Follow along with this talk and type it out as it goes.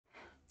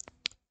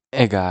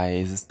Hey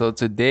guys, so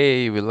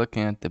today we're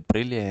looking at the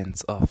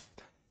brilliance of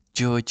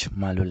George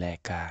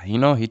Maluleka.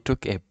 He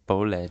took a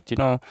bullet,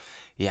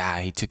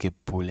 he took a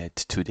bullet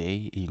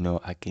today,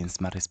 against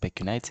Marispec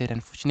United.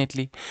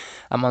 Unfortunately,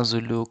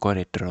 Amazulu got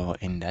a draw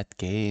in that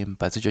game.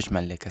 But George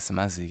Maluleka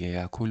simazi-ke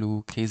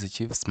kakhulu, Kaizer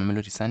Chiefs,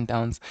 Mamelodi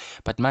Sundowns.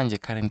 But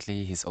manje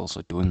currently he's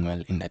also doing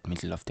well in that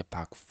middle of the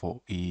park for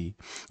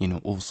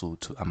also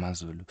to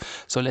Amazulu.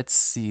 So let's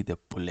see the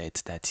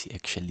bullet that he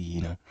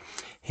actually,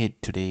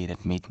 hit today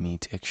that made me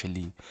to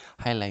actually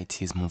highlight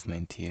his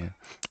movement here.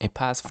 A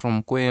pass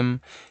from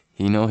Quim,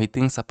 he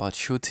thinks about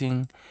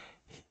shooting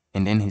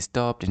and then he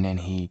stopped and then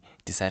he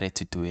decided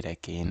to do it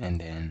again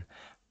and then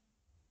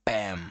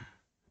bam.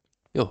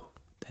 Yo,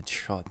 that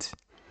shot.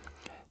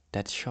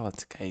 That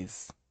shot,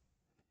 guys.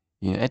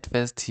 At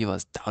first he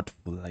was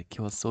doubtful, like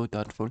he was so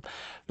doubtful.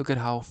 Look at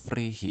how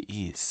free he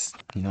is,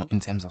 in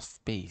terms of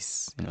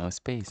space.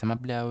 Space. I'm a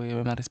player we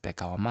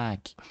respect our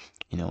mark.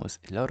 It's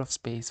a lot of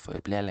space for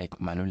a player like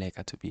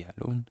Manuleka to be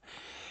alone.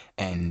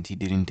 And he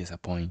didn't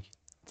disappoint.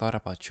 Thought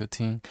about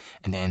shooting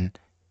and then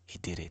he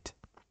did it.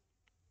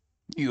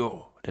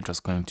 Yo, that was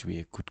going to be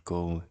a good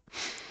goal.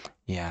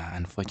 Yeah,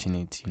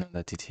 unfortunate,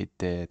 that it hit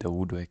the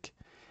woodwork.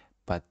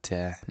 But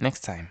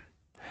next time.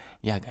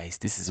 Yeah, guys,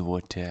 this is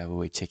what we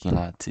were checking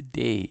out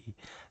today.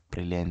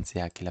 Brilliant,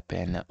 yeah,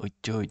 Kilapena,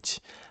 George,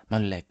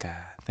 Maluleka.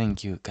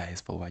 Thank you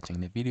guys for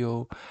watching the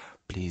video.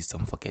 Please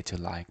don't forget to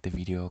like the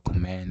video,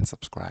 comment,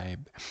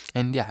 subscribe,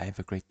 and yeah, have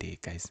a great day,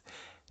 guys.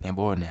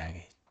 Nebona,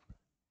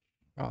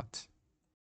 right.